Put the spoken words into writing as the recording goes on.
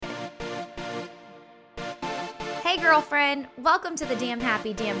Hey girlfriend, welcome to the Damn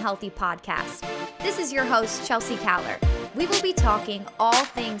Happy, Damn Healthy podcast. This is your host, Chelsea Caller. We will be talking all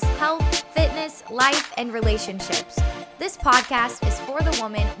things health, fitness, life, and relationships. This podcast is for the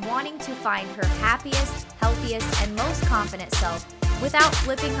woman wanting to find her happiest, healthiest, and most confident self without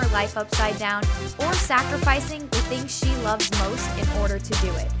flipping her life upside down or sacrificing the things she loves most in order to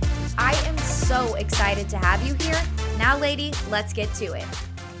do it. I am so excited to have you here. Now, lady, let's get to it.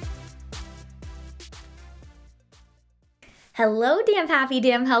 Hello, Damn Happy,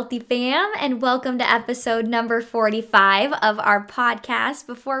 Damn Healthy fam, and welcome to episode number 45 of our podcast.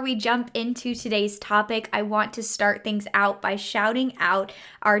 Before we jump into today's topic, I want to start things out by shouting out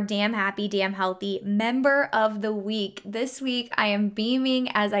our Damn Happy, Damn Healthy Member of the Week. This week, I am beaming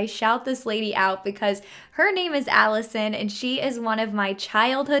as I shout this lady out because her name is Allison, and she is one of my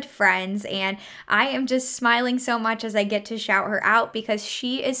childhood friends, and I am just smiling so much as I get to shout her out because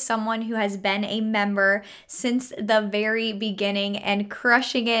she is someone who has been a member since the very beginning and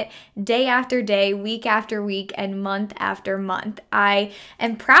crushing it day after day, week after week, and month after month. I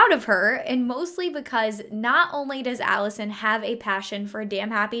am proud of her, and mostly because not only does Allison have a passion for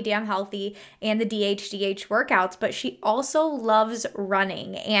Damn Happy, Damn Healthy and the DHDH workouts, but she also loves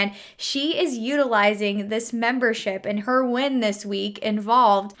running, and she is utilizing this membership, and her win this week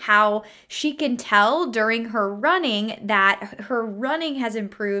involved how she can tell during her running that her running has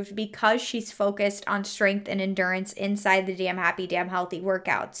improved because she's focused on strength and endurance inside the Damn Happy, Damn Healthy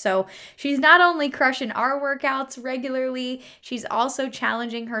workouts. So she's not only crushing our workouts regularly, she's also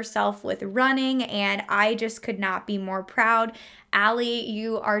challenging herself with running, and I just could not be more proud. Allie,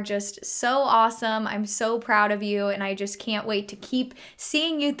 you are just so awesome. I'm so proud of you, and I just can't wait to keep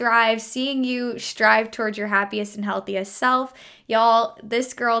seeing you thrive, seeing you strive towards your happiest and healthiest self. Y'all,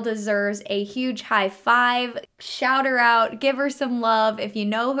 this girl deserves a huge high five. Shout her out, give her some love. If you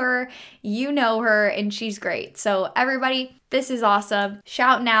know her, and she's great. So everybody, this is awesome.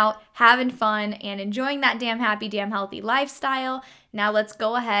 Shouting out, having fun, and enjoying that damn happy, damn healthy lifestyle. Now let's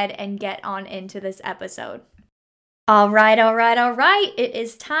go ahead and get on into this episode. All right. It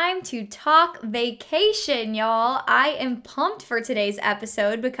is time to talk vacation, y'all. I am pumped for today's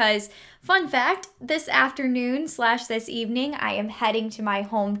episode because, fun fact, this afternoon/this evening, I am heading to my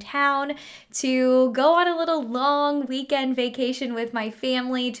hometown to go on a little long weekend vacation with my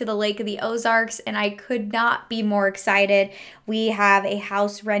family to the Lake of the Ozarks, and I could not be more excited. We have a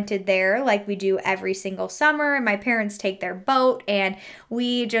house rented there like we do every single summer, and my parents take their boat, and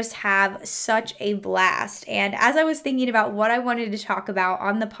we just have such a blast. And as I was thinking about what I wanted to talk about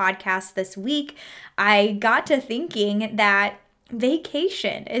on the podcast this week, I got to thinking that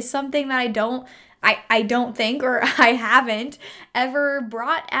vacation is something that I don't think, or I haven't ever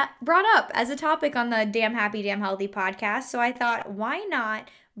brought up as a topic on the Damn Happy, Damn Healthy podcast. So I thought, why not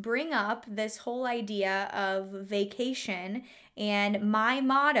bring up this whole idea of vacation and my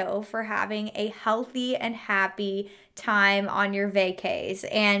motto for having a healthy and happy time on your vacays.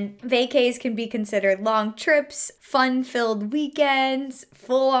 And vacays can be considered long trips, fun-filled weekends,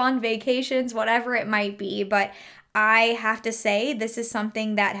 full-on vacations, whatever it might be. But I have to say, this is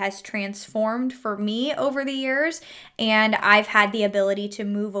something that has transformed for me over the years, and I've had the ability to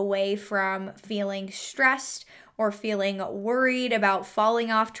move away from feeling stressed or feeling worried about falling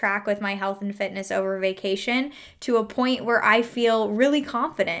off track with my health and fitness over vacation to a point where I feel really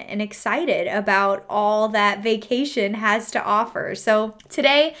confident and excited about all that vacation has to offer. So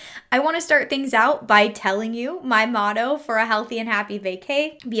today, I want to start things out by telling you my motto for a healthy and happy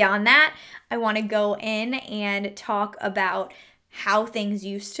vacay. Beyond that, I want to go in and talk about how things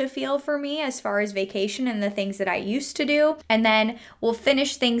used to feel for me as far as vacation and the things that I used to do. And then we'll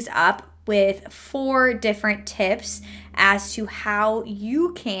finish things up with 4 different tips as to how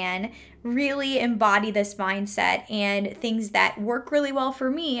you can really embody this mindset and things that work really well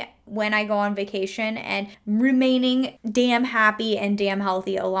for me when I go on vacation and remaining damn happy and damn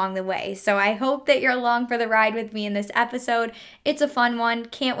healthy along the way. So I hope that you're along for the ride with me in this episode. It's a fun one.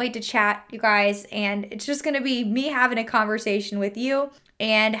 Can't wait to chat, you guys. And it's just going to be me having a conversation with you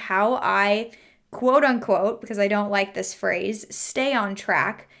and how I, quote unquote, because I don't like this phrase, stay on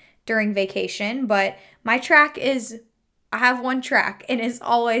track during vacation. But my track is, I have one track and it's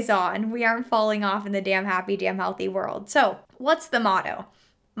always on. We aren't falling off in the damn happy, damn healthy world. So what's the motto?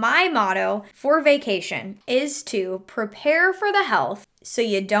 My motto for vacation is to prepare for the health so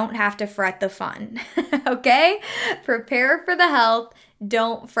you don't have to fret the fun. Okay? Prepare for the health,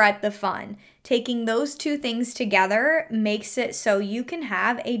 don't fret the fun. taking those two things together makes it so you can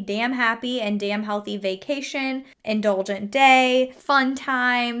have a damn happy and damn healthy vacation, indulgent day, fun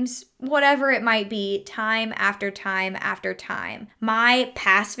times, whatever it might be, time after time after time. My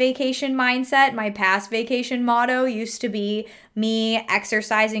past vacation mindset, my past vacation motto used to be me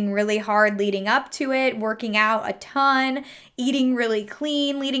exercising really hard leading up to it, working out a ton, eating really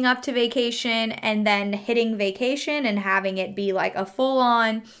clean leading up to vacation, and then hitting vacation and having it be like a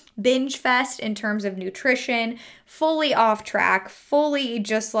full-on binge fest in terms of nutrition, fully off track, fully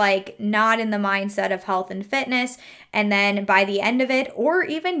just like not in the mindset of health and fitness. And then by the end of it, or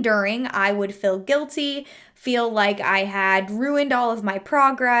even during, I would feel guilty, feel like I had ruined all of my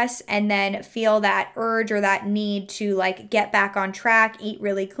progress, and then feel that urge or that need to like get back on track, eat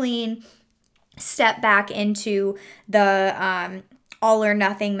really clean, step back into the all or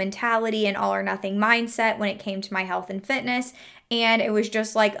nothing mentality and all or nothing mindset when it came to my health and fitness. And it was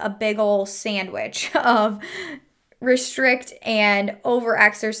just like a big old sandwich of restrict and over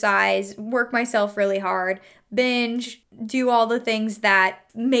exercise, work myself really hard, binge, do all the things that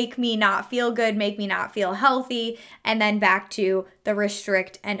make me not feel good, make me not feel healthy, and then back to the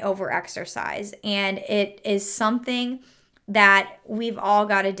restrict and over exercise. And it is something that we've all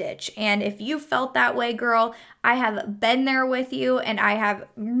got to ditch. And if you felt that way, girl, I have been there with you, and I have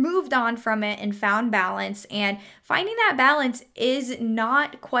moved on from it and found balance. And finding that balance is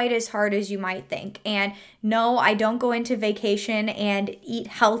not quite as hard as you might think. And no, I don't go into vacation and eat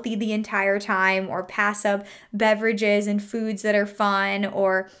healthy the entire time, or pass up beverages and foods that are fun,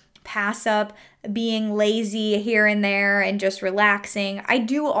 or pass up being lazy here and there and just relaxing. I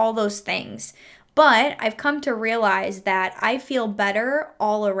do all those things. But I've come to realize that I feel better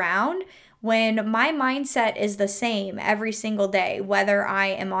all around when my mindset is the same every single day, whether I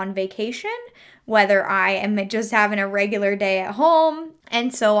am on vacation, whether I am just having a regular day at home,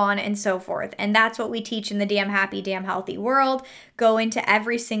 and so on and so forth. And that's what we teach in the Damn Happy, Damn Healthy world. Go into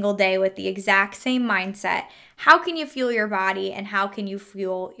every single day with the exact same mindset. How can you fuel your body, and how can you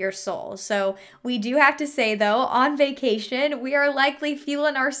fuel your soul? So we do have to say though, on vacation, we are likely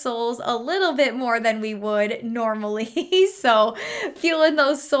fueling our souls a little bit more than we would normally. So fueling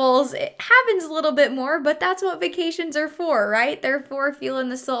those souls, it happens a little bit more, but that's what vacations are for, right? They're for fueling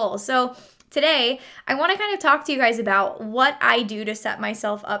the soul. So today, I want to kind of talk to you guys about what I do to set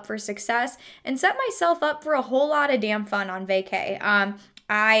myself up for success and set myself up for a whole lot of damn fun on vacay.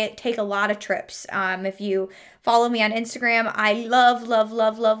 I take a lot of trips. If you follow me on Instagram, I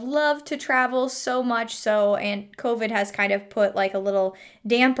love to travel so much so, and COVID has kind of put like a little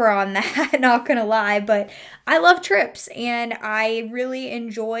damper on that, not gonna lie, but I love trips, and I really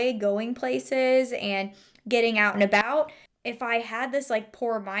enjoy going places and getting out and about. If I had this like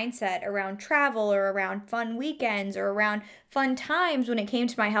poor mindset around travel or around fun weekends or around fun times when it came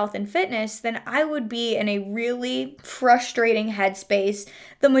to my health and fitness, then I would be in a really frustrating headspace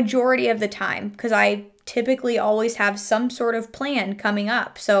the majority of the time, because I typically always have some sort of plan coming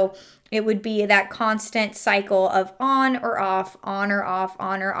up. So it would be that constant cycle of on or off, on or off,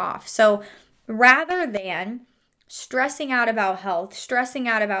 on or off. So rather than stressing out about health, stressing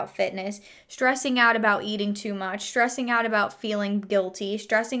out about fitness, stressing out about eating too much, stressing out about feeling guilty,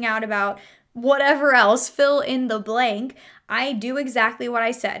 stressing out about whatever else, fill in the blank, I do exactly what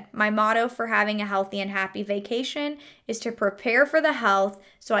I said. My motto for having a healthy and happy vacation is to prepare for the health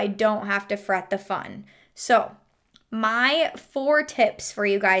so I don't have to fret the fun. So my 4 tips for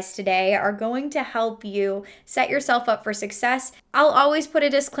you guys today are going to help you set yourself up for success. I'll always put a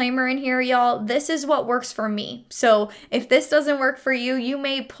disclaimer in here, y'all. This is what works for me. So if this doesn't work for you, you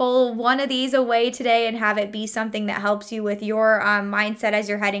may pull one of these away today and have it be something that helps you with your mindset as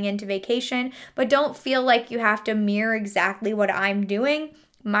you're heading into vacation. But don't feel like you have to mirror exactly what I'm doing.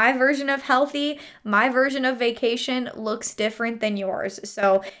 My version of healthy, my version of vacation looks different than yours.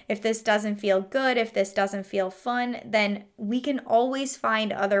 So if this doesn't feel good, if this doesn't feel fun, then we can always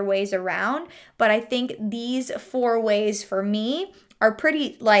find other ways around. But I think these 4 ways for me are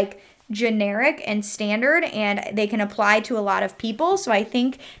pretty like generic and standard, and they can apply to a lot of people. So I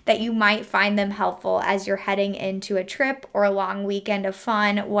think that you might find them helpful as you're heading into a trip or a long weekend of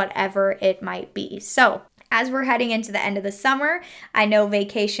fun, whatever it might be. So as we're heading into the end of the summer, I know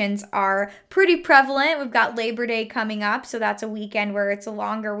vacations are pretty prevalent. We've got Labor Day coming up, so that's a weekend where it's a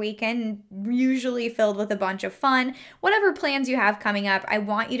longer weekend, usually filled with a bunch of fun. Whatever plans you have coming up, I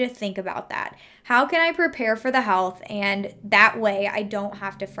want you to think about that. How can I prepare for the health, and that way I don't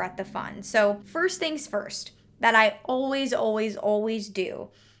have to fret the fun? So first things first, that I always do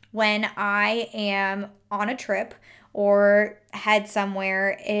when I am on a trip or head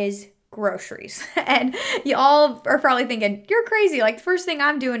somewhere is groceries. And y'all are probably thinking, you're crazy. Like, the first thing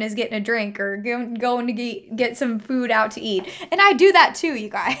I'm doing is getting a drink or going to get some food out to eat. And I do that too, you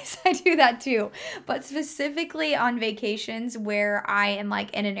guys. I do that too. But specifically on vacations where I am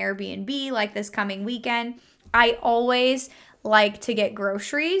like in an Airbnb, like this coming weekend, I always like to get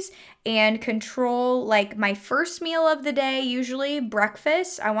groceries and control like my first meal of the day, usually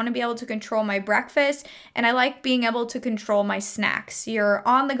breakfast. I want to be able to control my breakfast, and I like being able to control my snacks. You're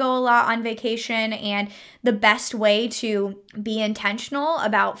on the go a lot on vacation, and the best way to be intentional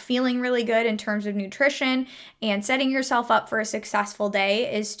about feeling really good in terms of nutrition and setting yourself up for a successful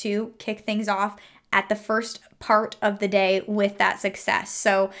day is to kick things off at the first part of the day with that success.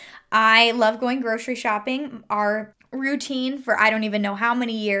 So I love going grocery shopping. Our routine for I don't even know how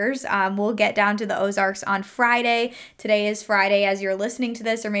many years. We'll get down to the Ozarks on Friday. Today is Friday as you're listening to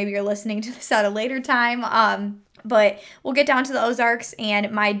this, or maybe you're listening to this at a later time. But we'll get down to the Ozarks,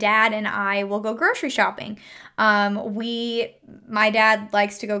 and my dad and I will go grocery shopping. My dad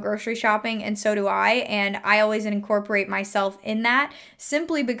likes to go grocery shopping, and so do I. And I always incorporate myself in that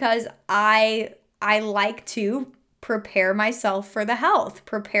simply because I like to prepare myself for the health,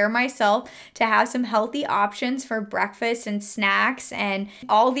 prepare myself to have some healthy options for breakfast and snacks and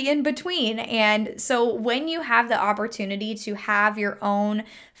all the in between. And so when you have the opportunity to have your own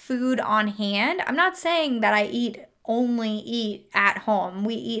food on hand, I'm not saying that I only eat at home.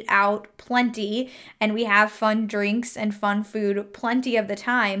 We eat out plenty and we have fun drinks and fun food plenty of the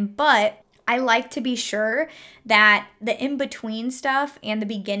time, but I like to be sure that the in-between stuff and the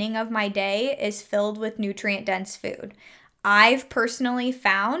beginning of my day is filled with nutrient-dense food. I've personally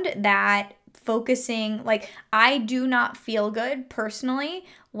found that I do not feel good personally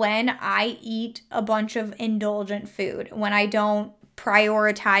when I eat a bunch of indulgent food, when I don't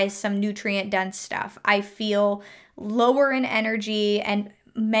prioritize some nutrient-dense stuff. I feel lower in energy, and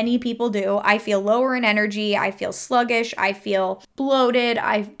many people do. I feel lower in energy. I feel sluggish. I feel bloated.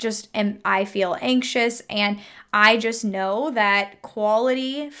 I feel anxious. And I just know that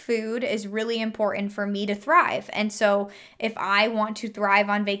quality food is really important for me to thrive. And so if I want to thrive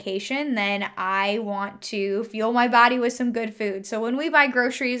on vacation, then I want to fuel my body with some good food. So when we buy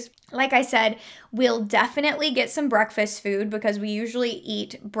groceries, like I said, we'll definitely get some breakfast food because we usually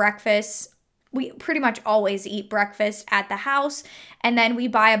eat breakfast. We pretty much always eat breakfast at the house, and then we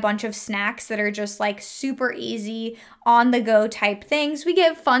buy a bunch of snacks that are just like super easy on the go type things. We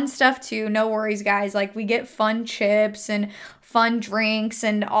get fun stuff too, no worries guys. Like we get fun chips and fun drinks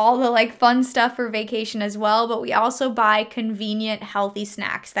and all the like fun stuff for vacation as well, but we also buy convenient healthy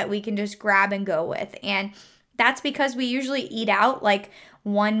snacks that we can just grab and go with. And that's because we usually eat out like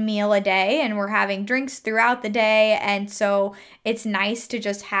one meal a day and we're having drinks throughout the day. And so it's nice to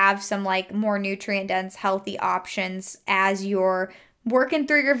just have some like more nutrient dense healthy options as you're working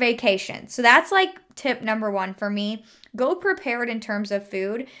through your vacation. So that's like tip number one for me. Go prepared in terms of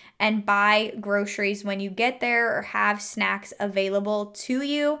food and buy groceries when you get there or have snacks available to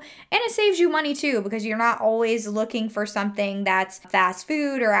you. And it saves you money too because you're not always looking for something that's fast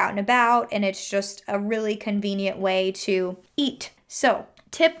food or out and about, and it's just a really convenient way to eat. So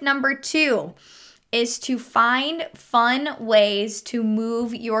tip number 2 is to find fun ways to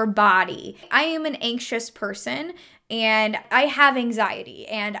move your body. I am an anxious person and I have anxiety,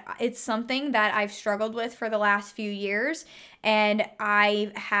 and it's something that I've struggled with for the last few years, and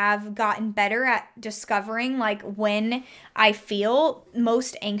I have gotten better at discovering like when I feel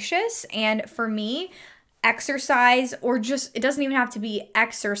most anxious. And for me, exercise, or just, it doesn't even have to be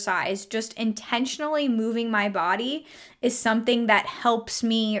exercise, just intentionally moving my body is something that helps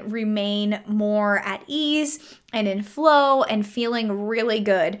me remain more at ease and in flow and feeling really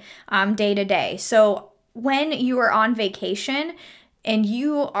good day to day. So when you are on vacation and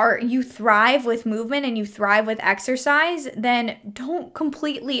you thrive with movement and you thrive with exercise, then don't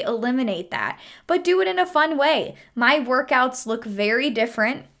completely eliminate that, but do it in a fun way. My workouts look very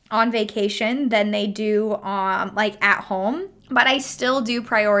different on vacation than they do like at home, but I still do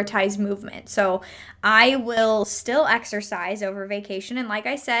prioritize movement. So I will still exercise over vacation. And like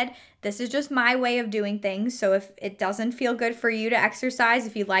I said, this is just my way of doing things. So if it doesn't feel good for you to exercise,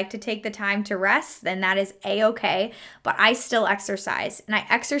 if you'd like to take the time to rest, then that is a-okay. But I still exercise. And I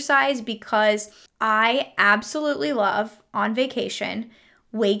exercise because I absolutely love on vacation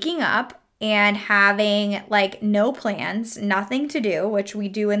waking up and having like no plans, nothing to do, which we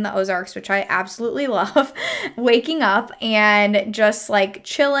do in the Ozarks, which I absolutely love. Waking up and just like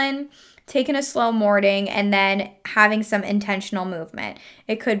chilling, taking a slow morning, and then having some intentional movement.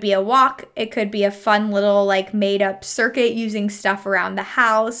 It could be a walk. It could be a fun little like made up circuit using stuff around the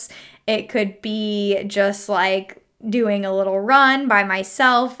house. It could be just like doing a little run by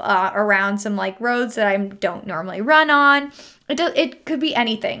myself around some like roads that I don't normally run on. It could be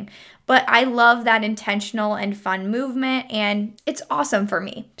anything. But I love that intentional and fun movement, and it's awesome for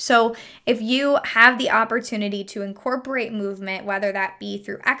me. So if you have the opportunity to incorporate movement, whether that be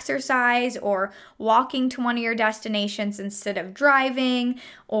through exercise or walking to one of your destinations instead of driving,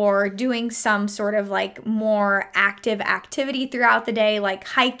 or doing some sort of like more active activity throughout the day, like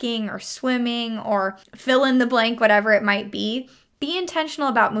hiking or swimming or fill in the blank, whatever it might be intentional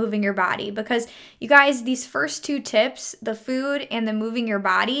about moving your body, because you guys, these first two tips, the food and the moving your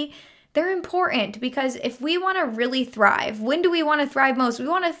body, they're important, because if we want to really thrive, when do we want to thrive most? We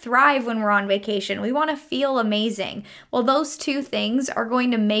want to thrive when we're on vacation. We want to feel amazing. Well, those two things are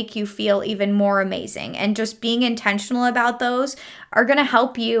going to make you feel even more amazing. And just being intentional about those are going to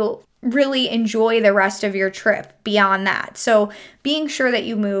help you really enjoy the rest of your trip beyond that. So being sure that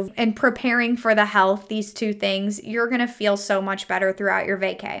you move and preparing for the health, these two things, you're going to feel so much better throughout your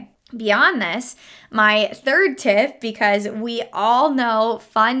vacay. Beyond this, my third tip, because we all know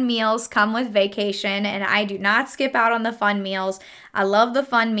fun meals come with vacation, and I do not skip out on the fun meals. I love the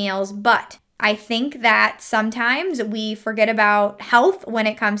fun meals, but I think that sometimes we forget about health when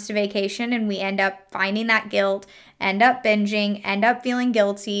it comes to vacation, and we end up finding that guilt, end up binging, end up feeling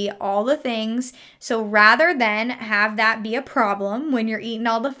guilty, all the things. So rather than have that be a problem when you're eating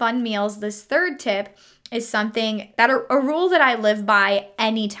all the fun meals, this third tip is something that a rule that I live by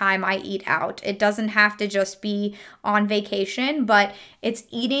anytime I eat out. It doesn't have to just be on vacation, but it's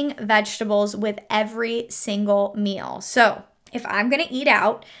eating vegetables with every single meal. So if I'm going to eat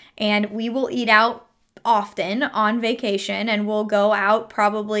out, and we will eat out often on vacation, and we'll go out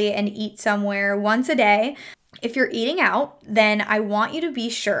probably and eat somewhere once a day. If you're eating out, then I want you to be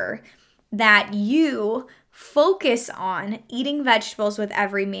sure that you focus on eating vegetables with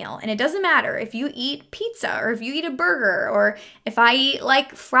every meal. And it doesn't matter if you eat pizza or if you eat a burger, or if I eat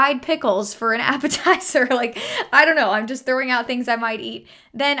like fried pickles for an appetizer, like, I don't know, I'm just throwing out things I might eat,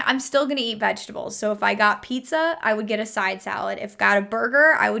 then I'm still going to eat vegetables. So if I got pizza, I would get a side salad. If got a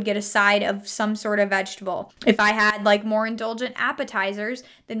burger, I would get a side of some sort of vegetable. If I had like more indulgent appetizers,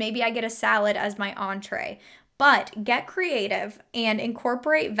 then maybe I get a salad as my entree. But get creative and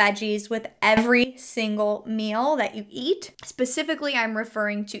incorporate veggies with every single meal that you eat. Specifically, I'm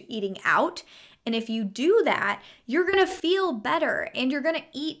referring to eating out. And if you do that, you're going to feel better, and you're going to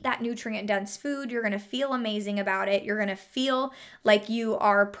eat that nutrient-dense food. You're going to feel amazing about it. You're going to feel like you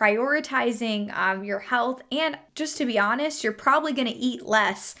are prioritizing your health. And just to be honest, you're probably going to eat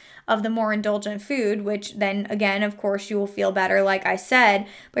less of the more indulgent food, which then again, of course, you will feel better, like I said,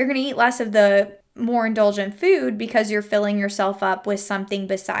 but you're going to eat less of the more indulgent food because you're filling yourself up with something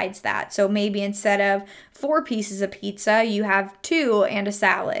besides that. So maybe instead of 4 pieces of pizza, you have 2 and a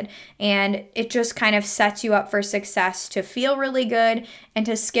salad. And it just kind of sets you up for success to feel really good and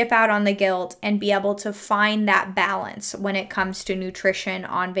to skip out on the guilt and be able to find that balance when it comes to nutrition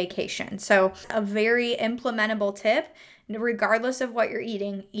on vacation. So a very implementable tip. Regardless of what you're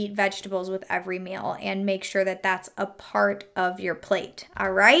eating, eat vegetables with every meal and make sure that that's a part of your plate.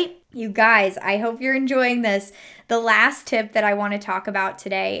 All right? You guys, I hope you're enjoying this. The last tip that I want to talk about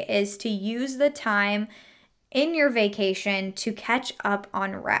today is to use the time in your vacation to catch up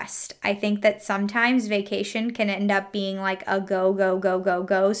on rest. I think that sometimes vacation can end up being like a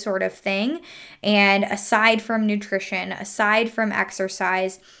go sort of thing. And aside from nutrition, aside from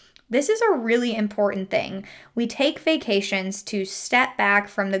exercise, this is a really important thing. We take vacations to step back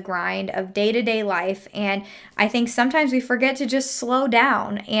from the grind of day-to-day life, and I think sometimes we forget to just slow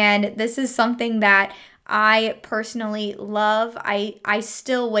down. And this is something that I personally love. I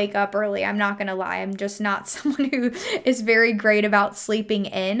still wake up early. I'm not going to lie. I'm just not someone who is very great about sleeping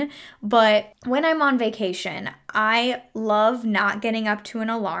in. But when I'm on vacation, I love not getting up to an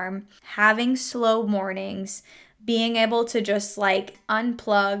alarm, having slow mornings, being able to just like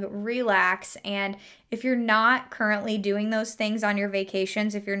unplug, relax. And if you're not currently doing those things on your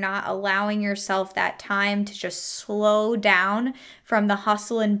vacations, if you're not allowing yourself that time to just slow down from the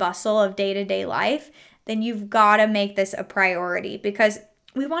hustle and bustle of day-to-day life, then you've got to make this a priority, because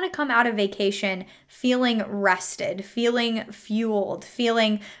we want to come out of vacation feeling rested, feeling fueled,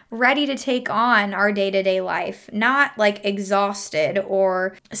 feeling ready to take on our day-to-day life, not like exhausted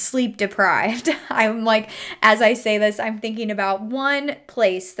or sleep deprived. I'm like, as I say this, I'm thinking about one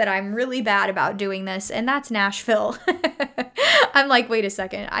place that I'm really bad about doing this, and that's Nashville. I'm like, wait a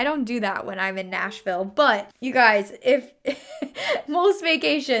second. I don't do that when I'm in Nashville. But you guys, if most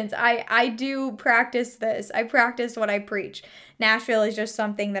vacations, I do practice this. I practice what I preach. Nashville is just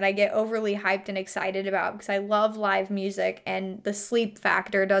something that I get overly hyped and excited about because I love live music and the sleep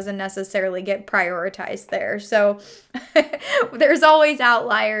factor doesn't necessarily get prioritized there. So there's always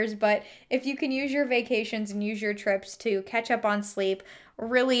outliers, but if you can use your vacations and use your trips to catch up on sleep,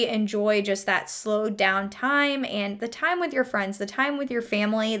 really enjoy just that slowed down time and the time with your friends, the time with your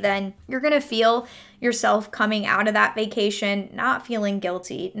family, then you're going to feel yourself coming out of that vacation, not feeling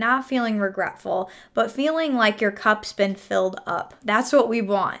guilty, not feeling regretful, but feeling like your cup's been filled up. That's what we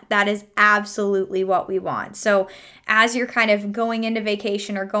want. That is absolutely what we want. So as you're kind of going into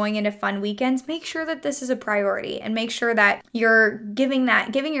vacation or going into fun weekends, make sure that this is a priority and make sure that you're giving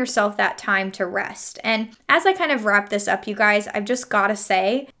yourself that time to rest. And as I kind of wrap this up, you guys, I've just got to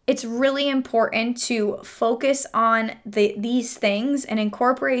say, it's really important to focus on these things and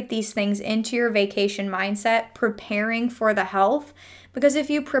incorporate these things into your vacation mindset, preparing for the health. Because if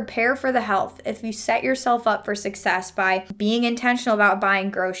you prepare for the health, if you set yourself up for success by being intentional about buying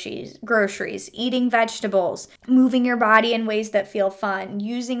groceries, eating vegetables, moving your body in ways that feel fun,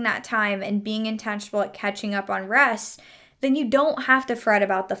 using that time and being intentional at catching up on rest, then you don't have to fret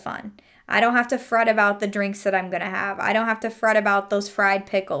about the fun. I don't have to fret about the drinks that I'm going to have. I don't have to fret about those fried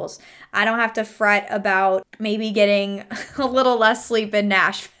pickles. I don't have to fret about maybe getting a little less sleep in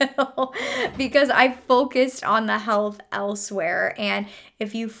Nashville because I focused on the health elsewhere. And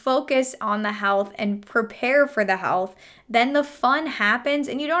if you focus on the health and prepare for the health, then the fun happens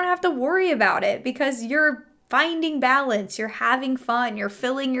and you don't have to worry about it because you're finding balance, you're having fun, you're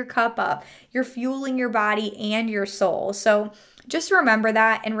filling your cup up, you're fueling your body and your soul. So just remember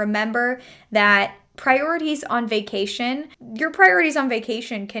that, and remember that priorities on vacation, your priorities on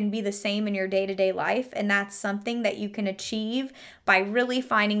vacation can be the same in your day-to-day life, and that's something that you can achieve by really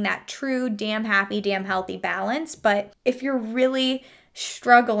finding that true damn happy, damn healthy balance. But if you're really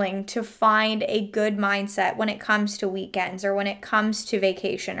struggling to find a good mindset when it comes to weekends or when it comes to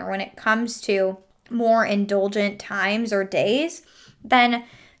vacation or when it comes to more indulgent times or days, then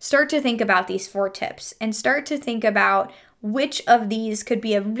start to think about these 4 tips and start to think about which of these could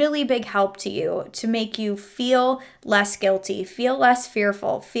be a really big help to you to make you feel less guilty, feel less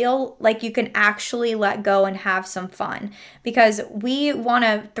fearful, feel like you can actually let go and have some fun. Because we want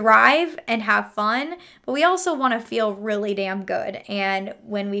to thrive and have fun, but we also want to feel really damn good. And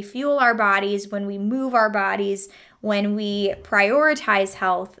when we fuel our bodies, when we move our bodies, when we prioritize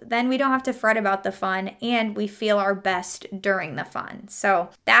health, then we don't have to fret about the fun and we feel our best during the fun. So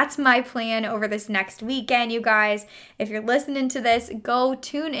that's my plan over this next weekend, you guys. If you're listening to this, go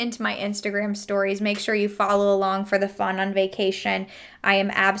tune into my Instagram stories. Make sure you follow along for the fun on vacation. I am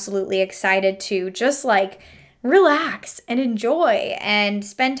absolutely excited to just relax and enjoy and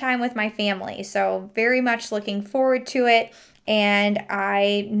spend time with my family. So very much looking forward to it. And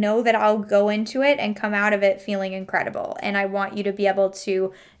I know that I'll go into it and come out of it feeling incredible. And I want you to be able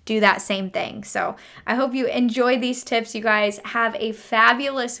to do that same thing. So I hope you enjoy these tips, you guys. Have a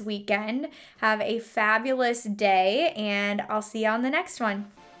fabulous weekend. Have a fabulous day. And I'll see you on the next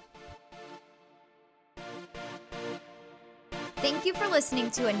one. Thank you for listening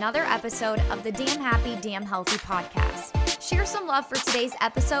to another episode of the Damn Happy, Damn Healthy podcast. Share some love for today's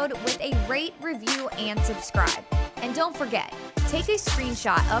episode with a rate, review, and subscribe. And don't forget, take a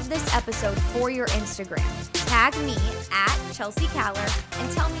screenshot of this episode for your Instagram. Tag me at Chelsea Caller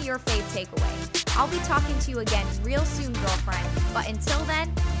and tell me your fave takeaway. I'll be talking to you again real soon, girlfriend. But until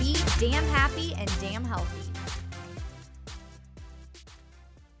then, be damn happy and damn healthy.